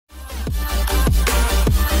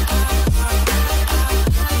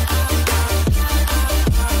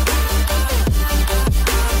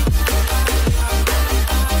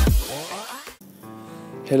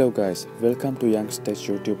Hello guys, welcome to Youngsters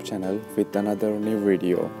YouTube channel with another new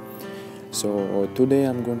video. So today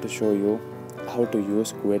I'm going to show you how to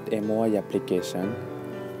use Kuwait MOI application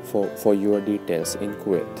for your details in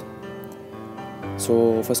Kuwait.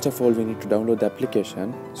 So first of all we need to download the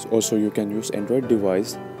application. Also you can use Android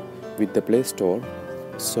device with the Play Store.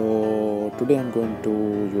 So today I'm going to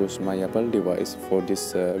use my Apple device for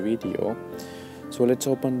this video. So let's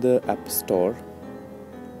open the App Store.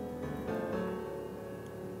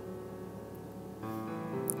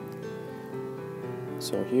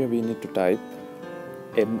 So here we need to type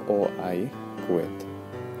MOI Kuwait.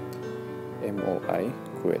 MOI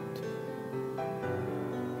Kuwait.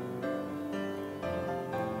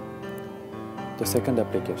 The second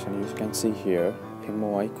application you can see here,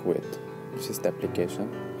 MOI Kuwait. This is the application,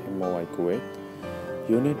 MOI Kuwait.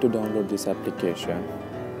 You need to download this application.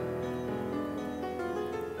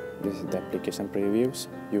 This is the application previews.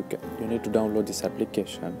 You need to download this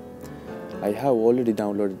application. I have already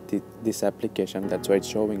downloaded this application, that's why it's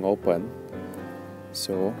showing open.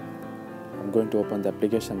 So I'm going to open the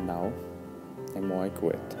application now, MOI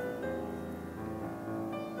Kuwait.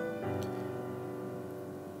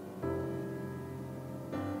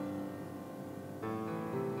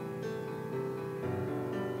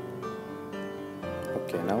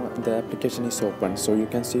 Okay, now the application is open. So you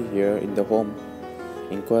can see here in the home,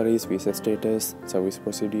 inquiries, visa status, service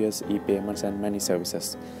procedures, e-payments and many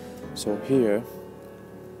services. So here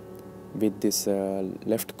with this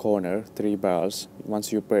left corner 3 bars,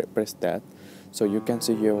 once you press that, so you can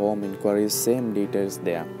see your home inquiries, same details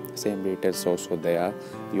there, same details also there.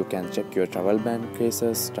 You can check your travel ban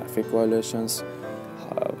cases, traffic violations,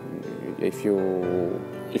 if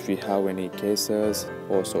you have any cases,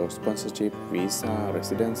 also sponsorship, visa,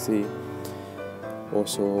 residency,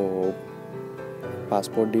 also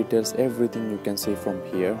passport details, everything you can see from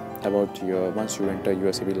here about your, once you enter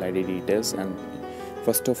your civil ID details. And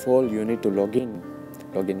first of all you need to log in.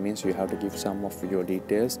 Login means you have to give some of your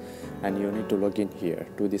details and you need to log in here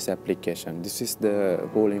to this application. This is the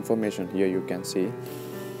whole information here you can see.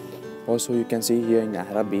 Also you can see here in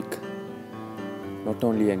Arabic, not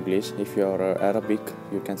only English. If you are Arabic,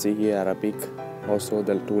 you can see here Arabic, also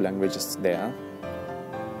the 2 languages there.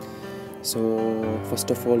 So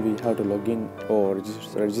first of all we have to log in or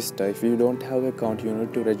register. If you don't have an account, you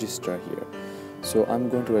need to register here. So I'm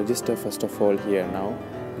going to register first of all here now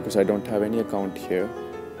because I don't have any account here.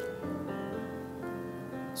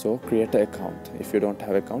 So create an account. If you don't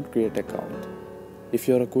have account, create account. If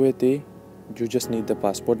you're a Kuwaiti, you just need the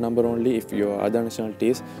passport number only. If you're other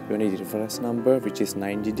nationalities, you need reference number, which is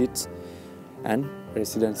 9 digits, and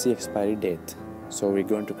residency expiry date. So we're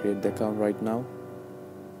going to create the account right now.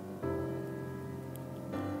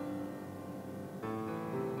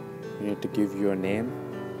 You need to give your name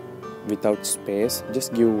without space.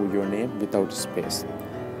 Just give your name without space.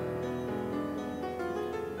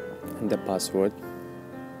 And the password.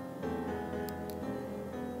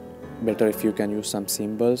 Better if you can use some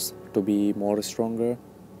symbols to be more stronger.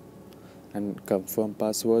 And confirm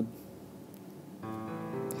password.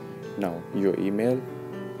 Now your email.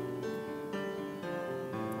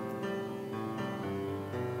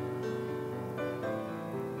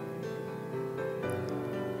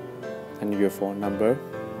 And your phone number.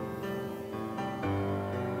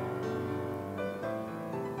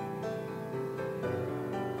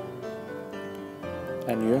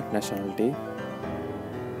 And your nationality.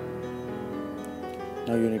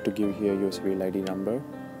 Now you need to give here your civil ID number,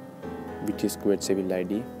 which is Kuwait civil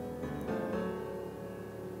ID.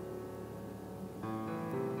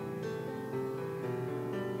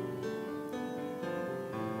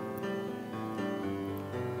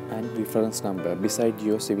 And reference number beside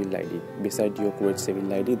your civil ID. Beside your Kuwait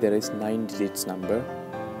civil ID there is 9 digits number,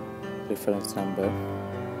 reference number.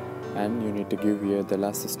 And you need to give here the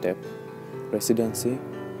last step, residency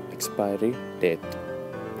expiry date.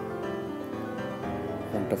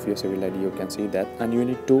 Front of your civil ID you can see that, and you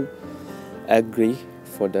need to agree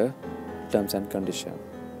for the terms and condition.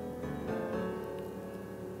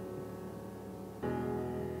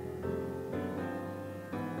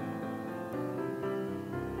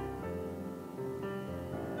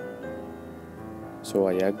 So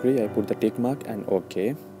I agree, I put the tick mark and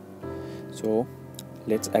OK. So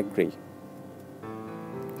let's agree.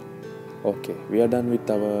 Okay, we are done with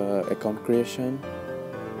our account creation,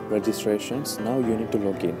 registrations. Now you need to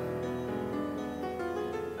log in.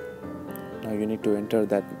 Now you need to enter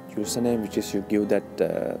that username, which is you give that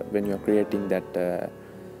when you are creating that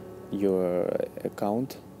your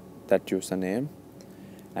account, that username,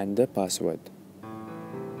 and the password.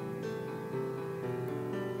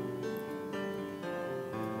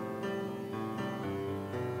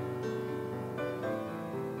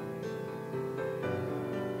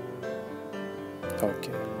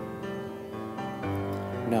 Okay,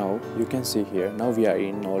 now you can see here, now we are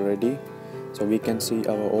in already, so we can see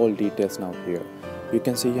our all details now here. You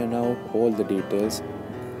can see here now all the details.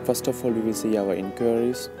 First of all, we will see our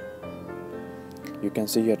inquiries. You can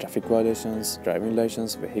see here traffic violations, driving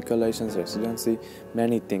license, vehicle license, residency,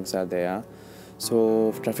 many things are there.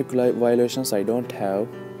 So traffic violations I don't have,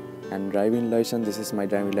 and driving license, this is my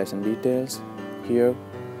driving license details here,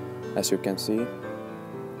 as you can see.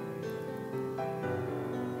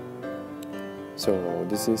 So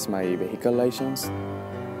this is my vehicle license.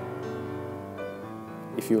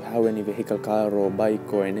 If you have any vehicle, car or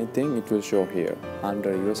bike or anything, it will show here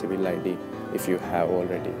under your civil ID if you have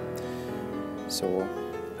already. So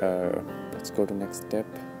let's go to next step.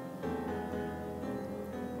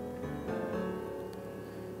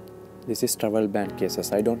 This is travel ban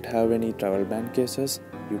cases. I don't have any travel ban cases.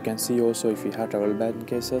 You can see also if you have travel ban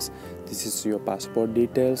cases, this is your passport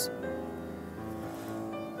details.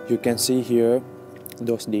 You can see here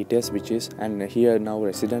those details which is, and here now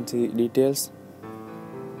residency details.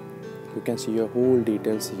 You can see your whole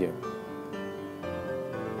details here.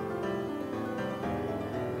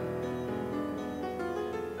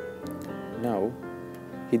 Now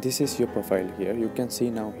this is your profile here. You can see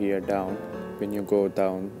now here down, when you go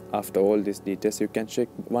down after all these details, you can check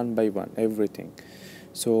one by one everything.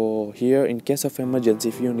 So here, in case of emergency,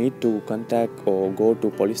 if you need to contact or go to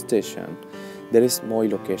police station, there is more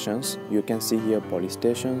locations. You can see here police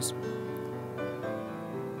stations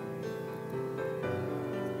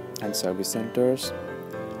and service centers,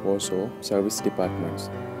 also service departments.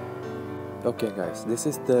 Okay guys, this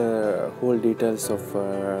is the whole details of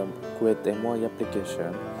Kuwait MOI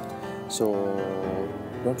application. So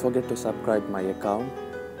don't forget to subscribe my account.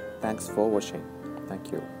 Thanks for watching.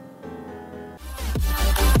 Thank you.